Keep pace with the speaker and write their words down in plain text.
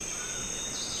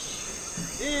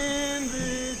in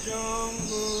the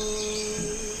jungle.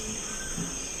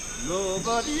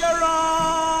 Nobody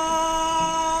around.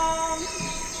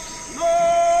 No,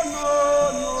 no,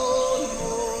 no, no,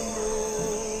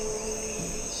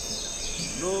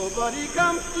 no. Nobody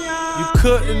comes down. You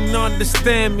couldn't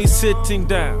understand me sitting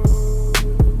down.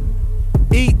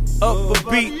 Eat up a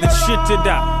beat and shit it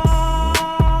out.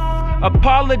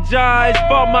 Apologize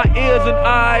for my ears and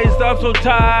eyes. I'm so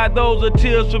tired. Those are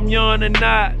tears from yawning,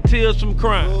 not tears from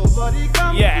crying.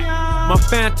 Yeah, my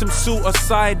phantom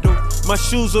suicidal. My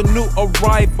shoes a new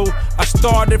arrival. I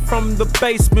started from the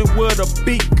basement with a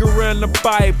beaker and a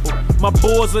Bible. My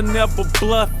boys are never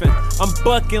bluffing. I'm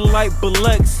bucking like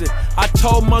Biloxi. I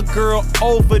told my girl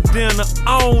over dinner,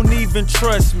 I don't even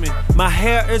trust me. My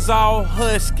hair is all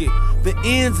husky. The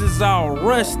ends is all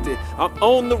rusted. I'm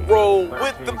on the road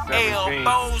with them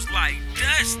elbows like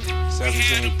dusty.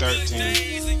 17, 13.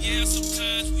 And yeah,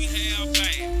 sometimes we have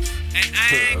bad. And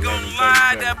I ain't gonna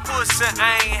lie, that pussy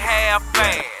ain't half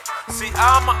bad. See,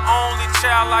 I'm an only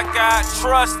child, I got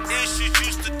trust issues.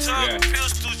 Used to tuck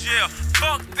pistols, yeah.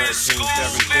 Fuck this 13, school,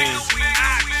 17. nigga, we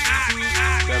out.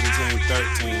 17,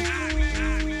 13.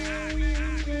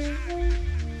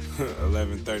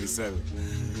 11:37.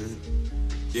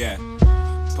 Yeah,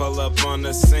 pull up on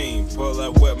the scene, pull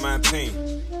up with my team.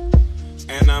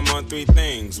 And I'm on three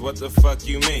things, what the fuck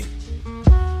you mean?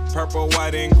 Purple,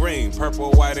 white, and green,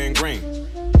 purple, white, and green.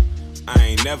 I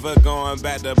ain't never going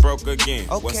back to broke again.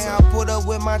 Okay, I put up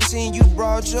with my team, you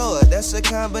brought yours, that's a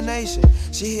combination.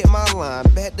 She hit my line,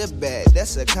 back to back,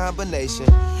 that's a combination.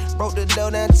 Broke the door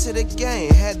down to the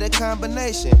game, had the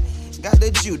combination. Got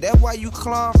the Jew, that's why you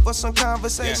clawing for some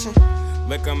conversation. Yeah.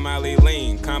 Look at Molly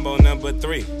Lean, combo number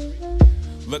 3.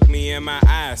 Look me in my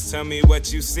eyes, tell me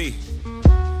what you see.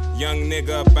 Young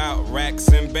nigga about racks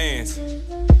and bands.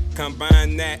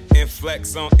 Combine that and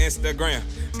flex on Instagram.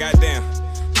 Goddamn,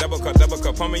 double cup,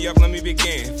 pump me up, let me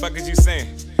begin. Fuck is you saying?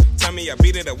 Tell me I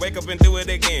beat it up, wake up and do it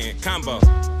again. Combo,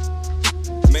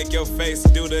 make your face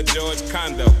do the George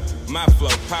Condo. My flow,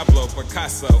 Pablo,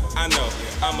 Picasso, I know.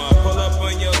 I'ma pull up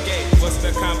on your gate, what's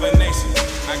the combination?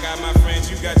 I got my friends,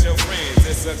 you got your friends,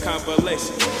 it's a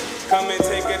compilation. Come and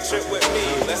take a trip with me,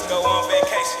 let's go on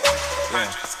vacation.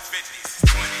 Hundreds, 50s,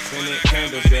 20s. Send it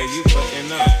candles, yeah, you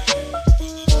putting up.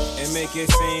 And make it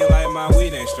seem like my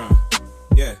weed ain't strong.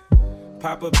 Yeah,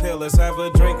 pop a pill, let's have a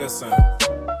drink or something.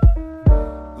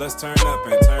 Let's turn up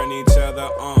and turn each other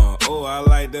on. Oh, I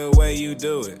like the way you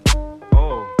do it.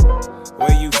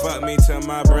 Way you fuck me to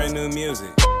my brand new music.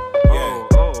 Yeah.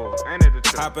 Ain't it the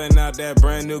truth? Hopping out that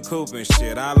brand new coupe and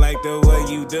shit. I like the way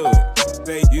you do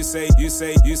it. You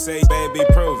say, baby,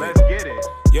 prove it. Let's get it.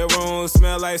 Your room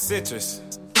smell like citrus.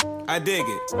 I dig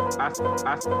it. I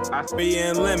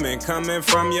Being lemon coming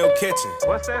from your kitchen.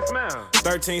 What's that smell?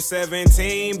 13,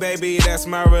 17, baby, that's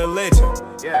my religion.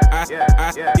 Yeah.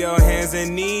 Your hands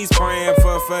and knees praying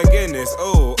for forgiveness.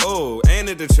 Ooh, ain't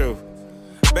it the truth?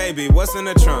 Baby, what's in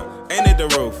the trunk? Ain't it the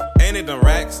roof? Ain't it the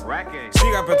racks? Racking. She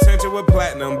got potential with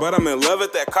platinum, but I'm in love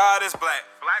with that car that's black.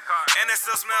 Black card. And it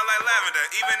still smell like lavender,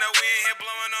 even though we ain't here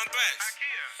blowing on threats.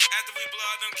 After we blow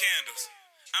out them candles,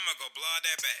 I'ma go blow out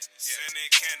that back. Send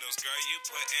it candles, girl, you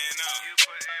putting on.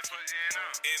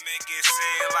 It make it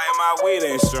seem like my weed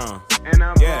ain't strong. And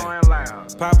I'm blowing loud.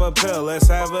 Pop a pill,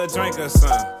 let's have a drink or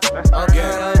something.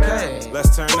 Okay.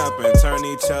 Let's turn up and turn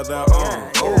each other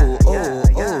on.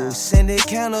 Ooh, scented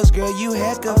candles, girl, you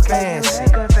hecka fancy.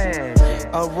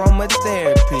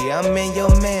 Aromatherapy, I'm in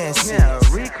your mansion.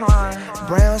 Recline.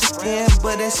 Brown skin,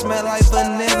 but it smell like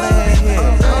vanilla in here.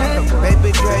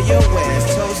 Baby girl, your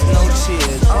ass toast, no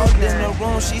cheers. All in the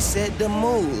room, she set the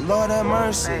mood. Lord have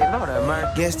mercy.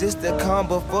 Guess this the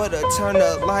combo for the turn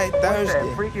up like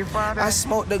Thursday. I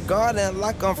smoke the garden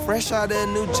like I'm fresh out of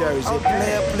New Jersey.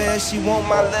 Player, she want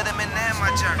my Letterman and my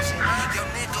jersey. Your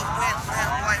nigga went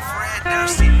lamb like Fred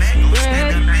Durst. Man,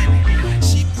 spend a minute.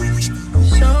 She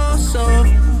So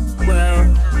well,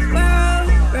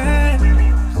 bad.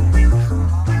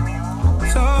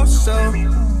 So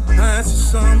that's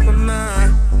something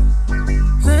I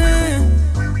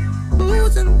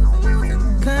boozing,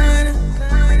 kinda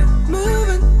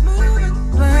moving,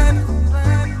 planning,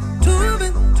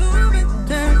 tubing,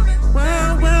 damn.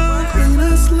 Well, clean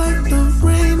us like the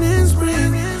rain in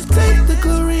spring. Take the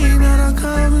chlorine out of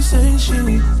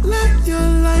conversation. Let your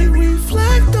light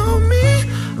reflect on me.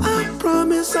 I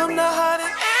promise I'm not hiding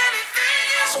anything.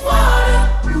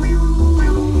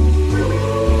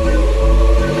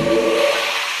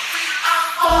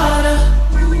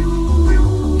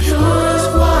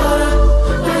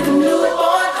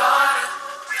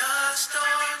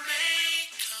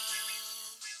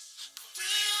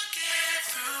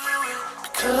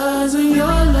 'cause of your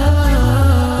love.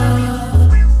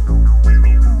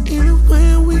 Even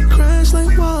when we crash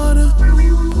like water,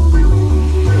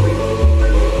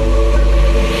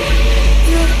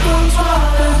 your love's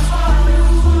water,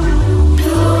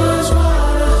 pure as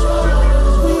water.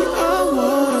 We are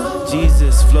water.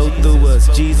 Jesus, flow through us.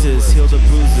 Jesus, heal the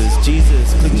bruises. Jesus,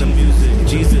 click the music.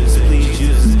 Jesus, please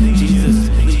use. Jesus,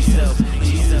 please help.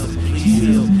 Jesus, please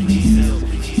heal.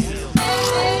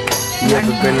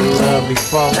 Never been in love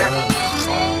before. I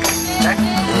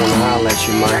wanna holler at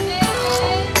you, man.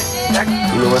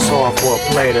 You know it's hard for a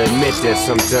player to admit that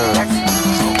sometimes,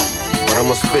 but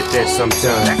I'ma spit that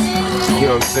sometimes. You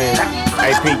know what I'm saying?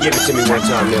 Hey, P, give it to me one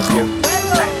time, nephew.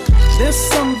 There's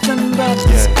something about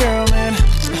this girl, man,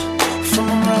 from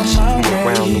around my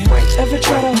way. Ever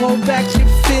try to hold back your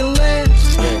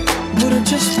feelings, but it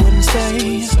just wouldn't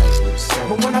stay.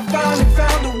 But when I finally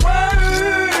found the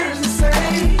words to say,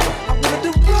 I wanted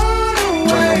to run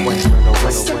away.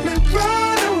 Simply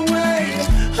run away.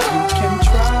 You can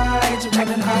try to run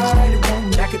and hide, it won't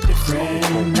make a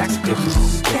difference. You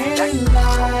can't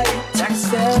lie to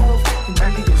yourself and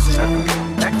really isn't.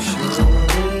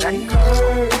 Sure, it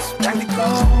hurts when it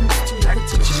comes to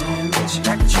repetition.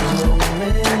 You're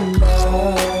in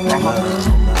love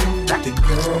with the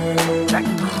girl.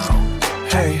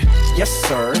 Hey, yes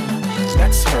sir,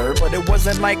 that's her, but it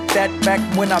wasn't like that back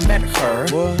when I met her.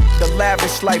 What? The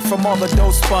lavish life from all the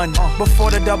dough spun.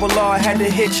 Before the double R, I had to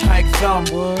hitchhike them.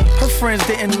 Her friends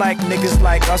didn't like niggas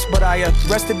like us, but I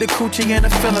arrested the coochie and the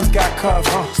feelings got cuffed.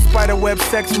 Spiderweb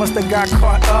sex must have got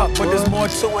caught up, but there's more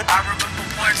to it. I remember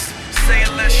once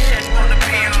saying less shit on the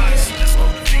peons. Let's go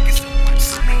to Vegas and watch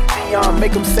Celine Dion.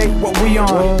 Make them say what we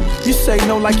on. You say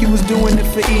no like you was doing it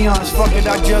for eons. Fuck it,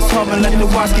 I just hum and let the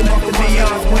watch get off the neon.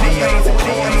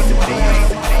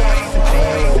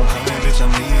 Bitch,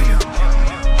 I'm leaving,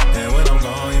 and when I'm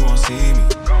gone, you won't see me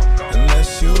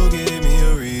unless you give me a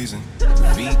reason.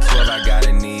 V12, I got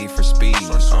a need for speed.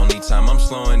 Only time I'm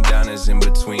slowing down is in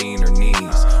between her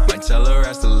knees. Might tell her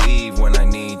ass to leave when I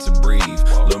need to breathe.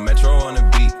 Lil Metro on the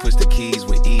beat, push the keys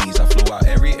with ease. I flew out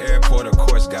every airport, of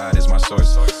course, God is my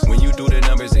source. When you do the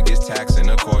numbers, it gets taxing,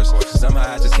 of course.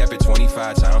 Somehow I just kept it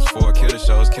 25 times 4. Kill the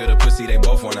shows, kill the pussy, they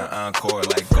both want an encore.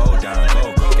 Like go down,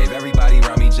 go. Gave everybody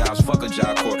around me jobs, fuck a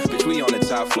job corps. Bitch, we on the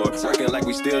top floor, working like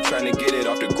we still trying to get it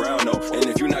off the ground, no. And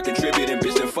if you not contributing,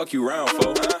 bitch, then fuck you round,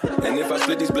 fo. And if I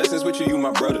split these blessings with you, you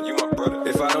my brother.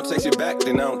 If I don't text you back,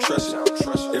 then I don't trust you.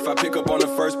 If I pick up on the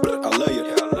first, I love you.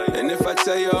 And if I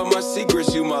tell you all my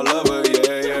secrets, you my lover,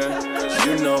 yeah.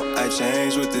 You know I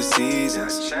change with the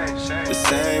seasons. The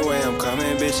same way I'm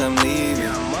coming, bitch, I'm leaving.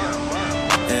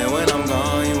 And when I'm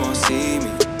gone, you won't see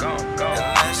me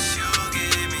unless you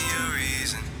give me a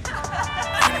reason.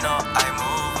 You know I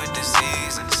move with the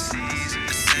seasons.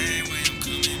 The same way I'm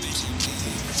coming, bitch, I'm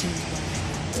leaving.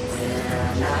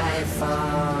 Will I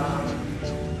fall?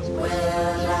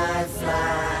 Will I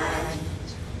fly?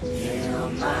 Heal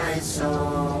my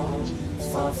soul,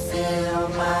 fulfill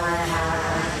my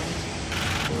high.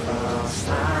 Cross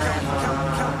my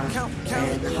heart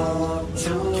and hope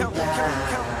to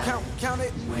die.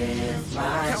 With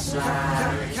my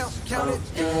slides, of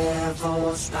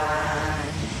devil's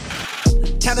spine.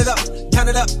 Count it up, count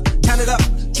it up, count it up,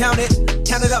 count it,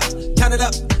 count it up, count it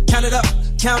up, count it up,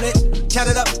 count it, count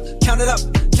it up, count it up,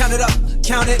 count it up,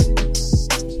 count it.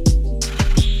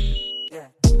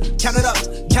 Count it up,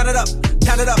 count it up,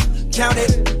 count it up, count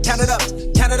it, count it up,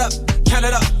 count it up, count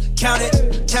it up, count it,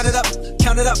 count it up,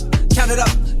 count it up, count it up,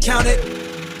 count it.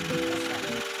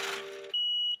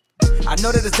 I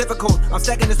know that it's difficult, I'm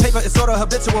stacking this paper, it's sorta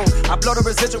habitual. I blow the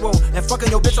residual, and fucking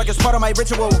your bitch like it's part of my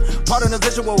ritual. Part of the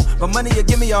visual, but money you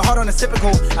give me a heart on, it's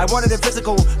typical. I wanted it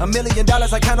physical, $1 million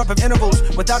I count up in intervals.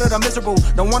 Without it I'm miserable,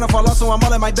 don't wanna fall off so I'm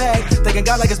all in my bag. Thinking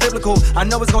God like it's biblical, I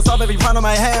know it's gonna solve every problem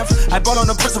I have. I bought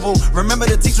on the principle, remember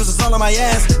the teachers was all on my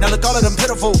ass. Now look all of them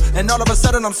pitiful, and all of a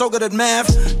sudden I'm so good at math.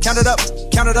 Count it up,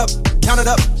 count it up, count it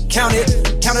up, count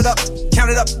it, count it up, count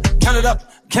it up, count it up,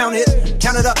 count it,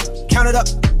 count it up, count it up.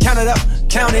 Count it up,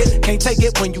 count it. Can't take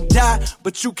it when you die,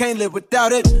 but you can't live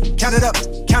without it. Count it up,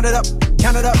 count it up,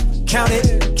 count it up, count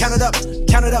it, count it up,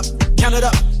 count it up, count it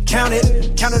up, count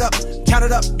it, count it up, count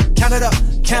it up, count it up,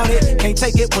 count it. Can't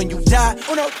take it when you die.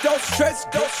 Oh no, don't stress,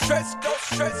 don't stress, don't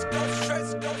stress, don't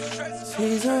stress, don't stress.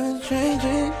 Seasons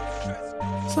changing,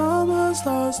 summer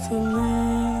starts to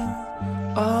leave.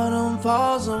 Autumn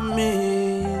falls on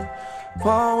me,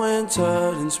 fall, winter,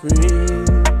 and spring.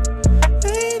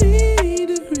 80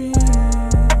 degrees,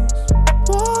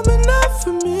 warm enough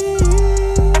for me.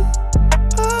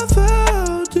 I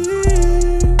felt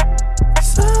it,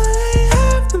 'cause I ain't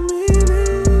have the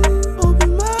meaning.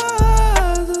 Open my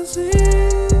eyes, I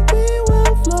see.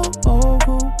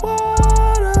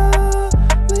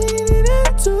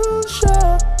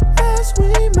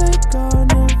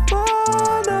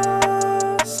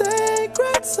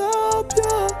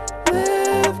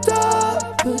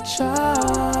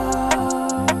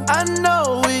 child. I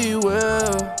know we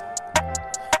will.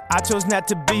 I chose not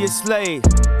to be a slave.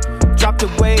 Drop the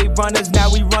wave runners, now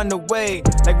we run away.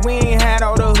 Like we ain't had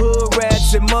all the hood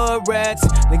rats and mud rats.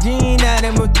 Like you ain't had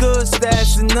them with good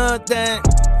stats and nothing.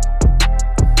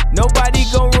 Nobody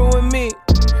gon' ruin me.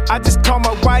 I just call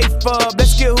my wife up,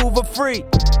 let's get Hoover free.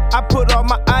 I put all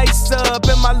my ice up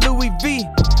in my Louis V.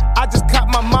 I just caught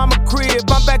my mama crib,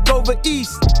 I'm back over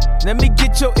east. Let me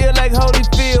get your ear like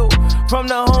Holyfield. From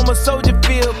the home of Soldier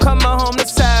Field, coming home to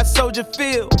side Soldier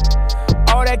Field.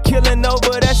 All that killing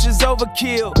over, that's just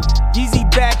overkill. Yeezy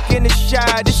back in the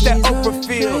shot, it's that Oprah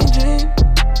feel.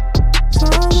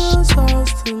 Summer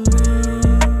starts to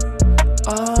leave,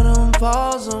 autumn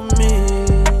falls on me,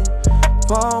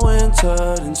 fall, winter,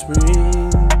 and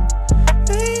spring.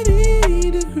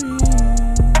 80 degrees,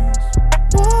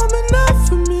 warm enough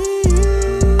for me.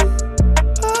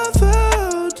 I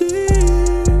felt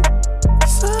deep,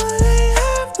 sun ain't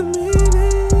half the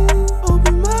meaning.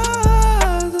 Open my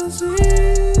eyes and see,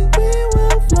 we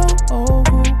will float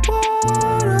over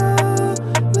water,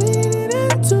 leaning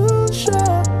into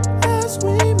shore as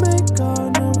we make our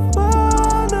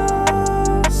nirvana.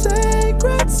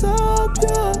 Sacred, so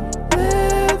pure,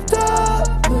 lift up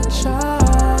the child.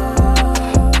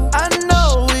 I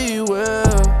know we will.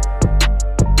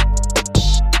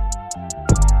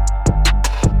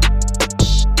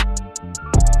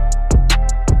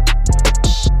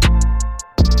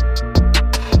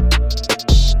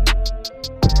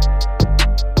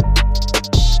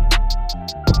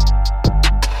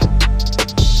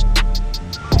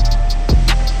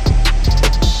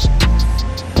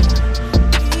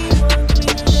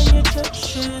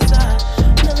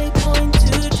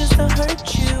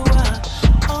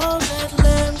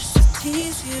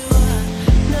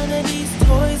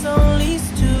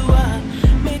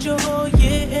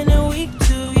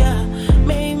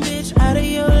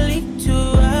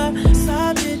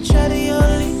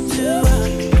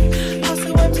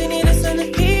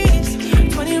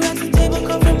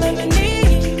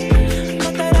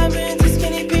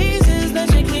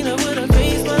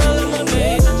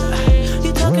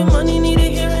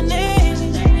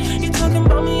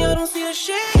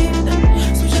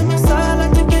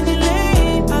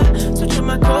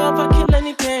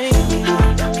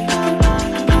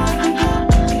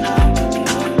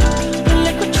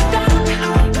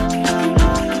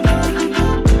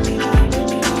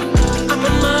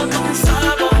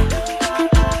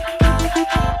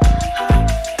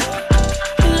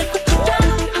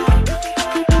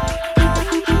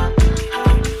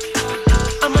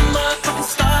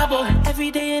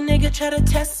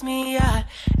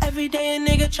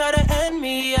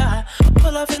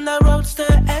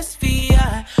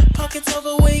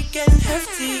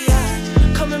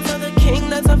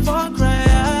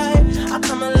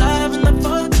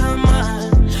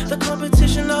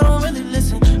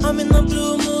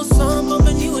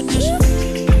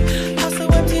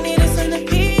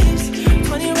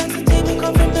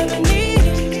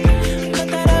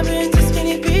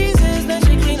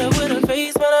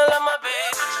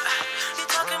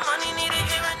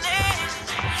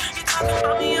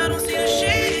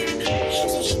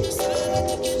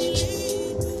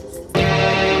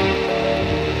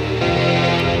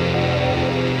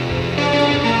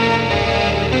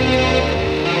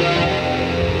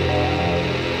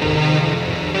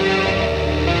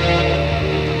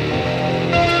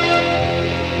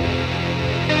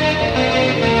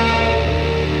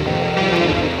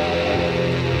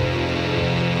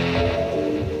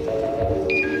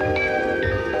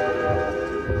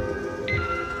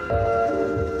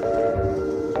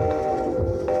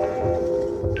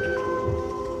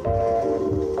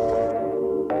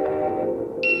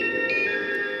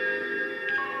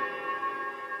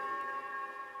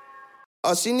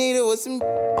 All she needed was some.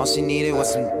 All she needed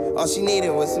was some. All she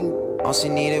needed was some. All she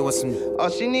needed was some. All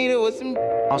she needed was some.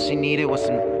 All she needed was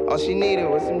some. All she needed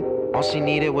was some. All she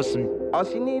needed was some. All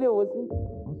she needed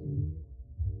was some.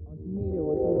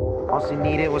 All she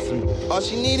needed was some. All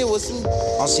she needed was some.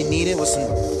 All she needed was some.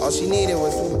 All she needed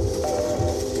was some.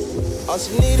 All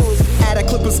she needed was some. At a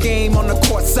Clippers game on the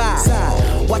court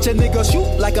side. Watch a nigga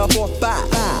shoot like a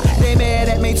 4-5. They mad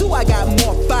at me too, I got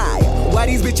more fire. Why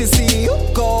these bitches see you?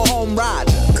 Go home,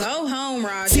 Roger. Go home,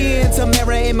 Roger. Tea and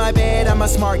Tamara in my bed, I'm a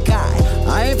smart guy.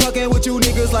 I ain't fucking with you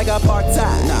niggas like a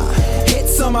part-time. Nah. Hit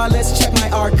summer, let's check my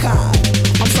archive.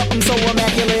 I'm something so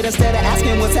immaculate, instead of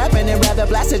asking what's happening, rather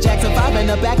blast a Jackson 5 in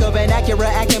the back of an Acura,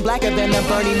 acting blacker than the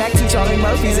Bernie Mac, 2 Charlie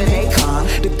Murphys and Akon.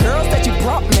 The girls that you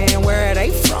brought, man, where are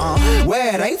they from?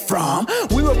 Where are they from?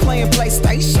 We were playing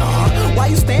PlayStation. Why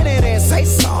you standing there and say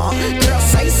song? Girl,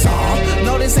 say song.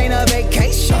 No, this ain't a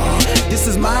vacation.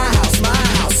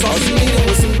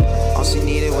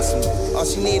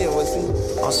 she needed was some.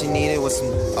 All she needed was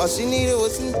some. All she needed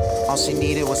was some. All she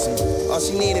needed was some. All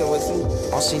she needed was some.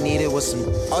 All she needed was some.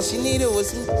 All she needed was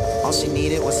some.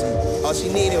 All she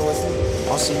needed was some.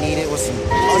 All she needed was some. All she needed was some.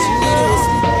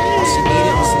 All she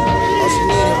needed was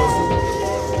some.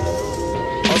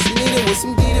 All she needed was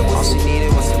some. All she needed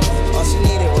was some. All she needed was some. All she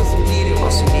needed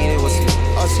was some. All she needed was some.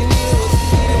 All she needed was some. All she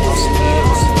needed was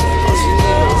some. All she needed was some. All she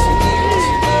needed was some.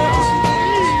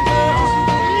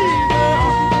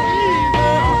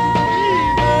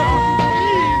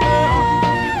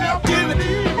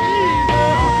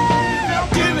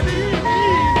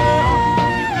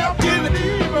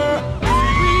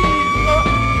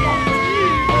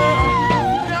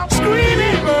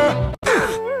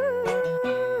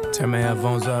 Turn my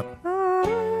headphones up.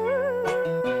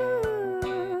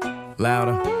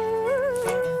 Louder.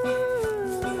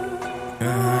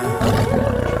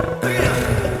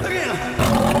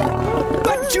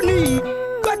 What you need?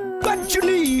 What you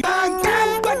need?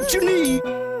 What you need?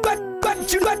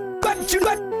 What you need?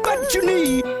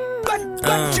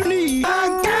 What you need?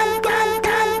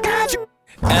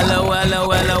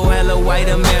 Hello, white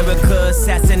America,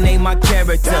 assassinate my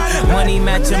character. Money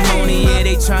matrimony, yeah,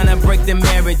 they tryna break the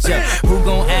marriage up. Who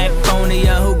gon' act phony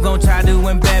or who gon' try to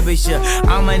embarrass ya?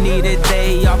 I'ma need a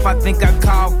day off, I think I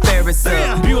call Ferris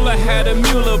up. Bueller had a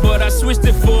Mueller, but I switched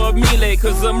it for a Miele,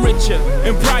 cause I'm richer.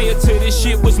 And prior to this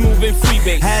shit was moving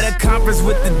freebase. Had a conference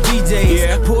with the DJs,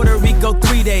 yeah. Puerto Rico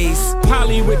 3 days.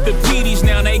 Polly with the PDs,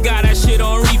 now they got that shit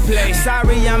on replay.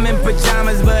 Sorry, I'm in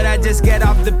pajamas, but I just got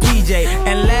off the PJ.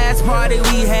 And last party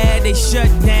we had, they shut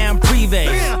down Privé.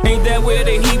 Ain't that where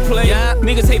the Heat play? Yeah.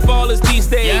 Niggas hate ballers these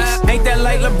days. Yeah. Ain't that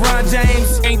like LeBron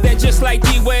James? Ain't that just like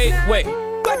D-Wade? Wait.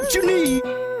 What you need?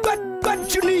 What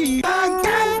you need?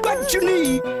 What you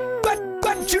need? What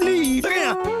you need?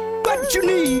 What you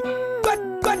need?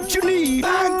 What you need?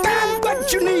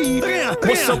 What you need?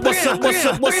 What's up,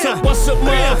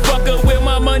 motherfucker, where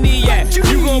my money at? You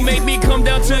gon' make me come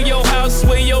down to your house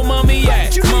where your mommy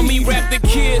at? Mommy rap the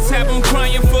kids, have them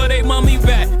crying for they mommy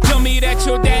back. Tell me that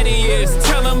your daddy is,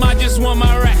 tell him I just want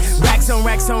my racks. Racks on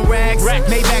racks on racks,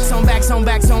 Maybachs on backs on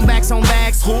backs on backs on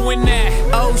backs. Who in that?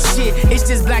 Oh shit, it's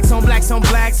just blacks on blacks on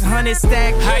blacks, 100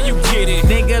 stack. How you get it?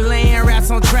 Nigga laying raps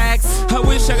on tracks. I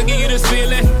wish I could give you this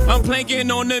feeling. I'm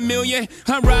planking on the million.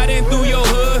 I'm riding through your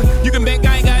hood. You can bet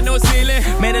I ain't got no ceiling.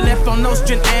 Made a left on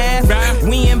Nostrand Ave. Right.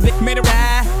 We in bit, made it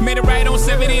right on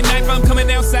 79th. I'm coming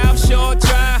down South Shore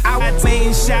Drive. I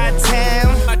in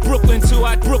Chi-Town. I Brooklyn too.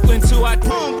 What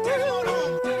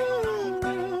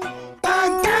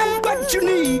you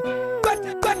need?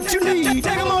 What you need?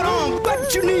 Take 'em all on.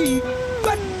 What you need?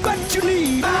 What you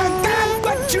need?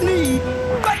 What you need?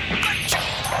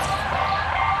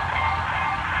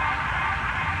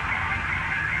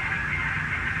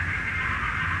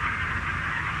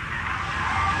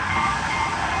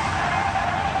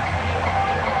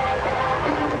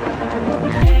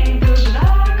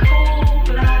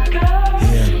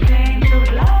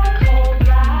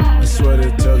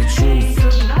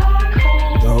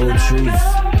 Truth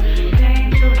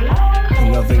and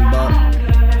nothing but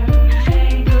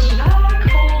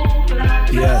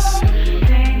yes.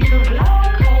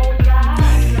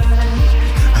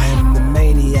 I am the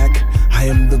maniac, I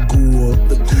am the ghoul.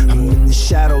 I'm in the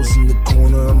shadows in the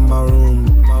corner of my room.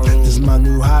 This is my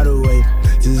new hideaway,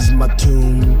 this is my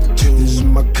tomb. This is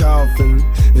my coffin,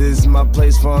 this is my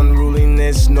place for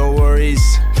unruliness, no worries.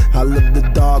 I love the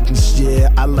darkness, yeah,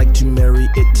 I like to marry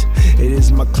it. It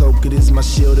is my cloak, it is my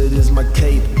shield, it is my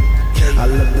cape. I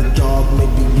love the dark,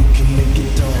 maybe we can make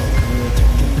it dark.